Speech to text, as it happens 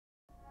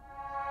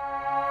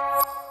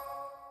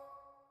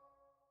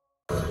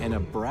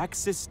An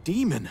Abraxas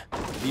demon.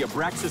 The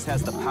Abraxas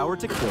has the power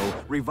to kill,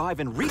 revive,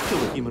 and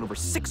re-kill a human over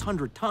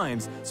 600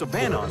 times, so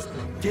Vanoss,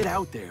 get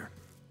out there.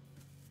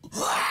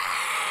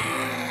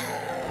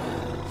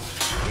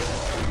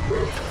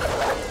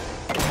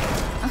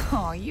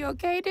 Oh, you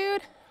okay,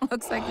 dude?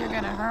 Looks like you're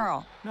gonna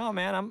hurl. No,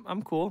 man,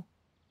 I'm cool.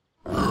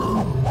 No,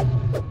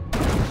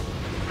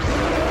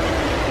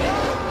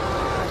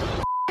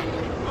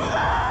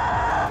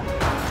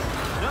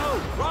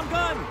 wrong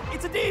gun!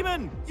 It's a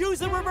demon! Use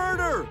the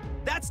reverter!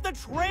 That's the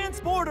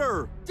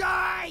transporter!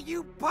 Die,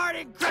 you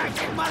parted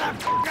crashing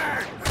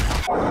motherfucker!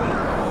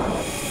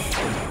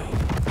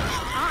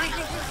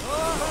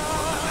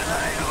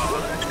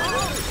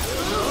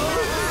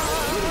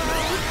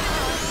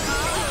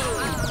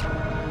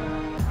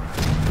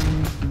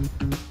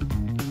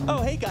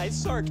 Oh, hey guys,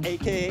 Sark,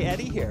 aka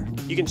Eddie here.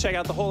 You can check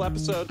out the whole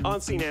episode on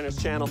C Nana's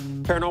channel.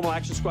 Paranormal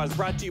Action Squad is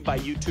brought to you by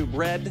YouTube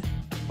Red.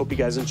 Hope you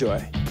guys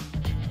enjoy.